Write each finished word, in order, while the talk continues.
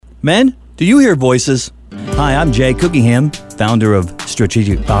Men, do you hear voices? Hi, I'm Jay Cookingham, founder of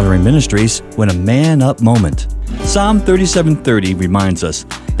Strategic Fathering Ministries, when a man up moment. Psalm 37:30 reminds us,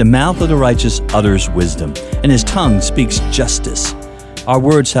 the mouth of the righteous utters wisdom, and his tongue speaks justice. Our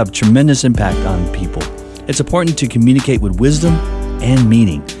words have tremendous impact on people. It's important to communicate with wisdom and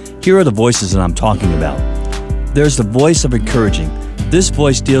meaning. Here are the voices that I'm talking about. There's the voice of encouraging. This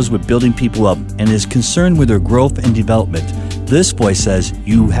voice deals with building people up and is concerned with their growth and development. This voice says,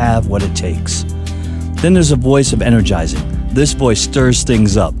 you have what it takes. Then there's a voice of energizing. This voice stirs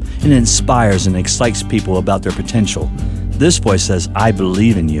things up and inspires and excites people about their potential. This voice says, I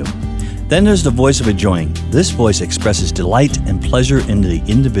believe in you. Then there's the voice of enjoying. This voice expresses delight and pleasure in the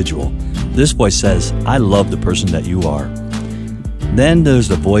individual. This voice says, I love the person that you are. Then there's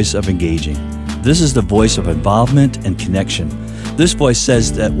the voice of engaging. This is the voice of involvement and connection. This voice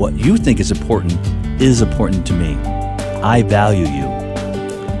says that what you think is important to me. I value you.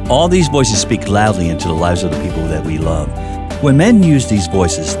 All these voices speak loudly into the lives of the people that we love. When men use these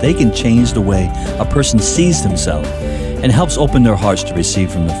voices, they can change the way a person sees themselves and helps open their hearts to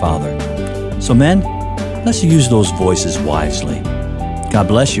receive from the Father. So men, let's use those voices wisely. God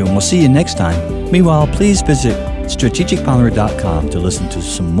bless you, and we'll see you next time. Meanwhile, please visit strategicfathering.com to listen to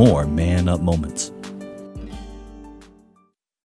some more Man Up Moments.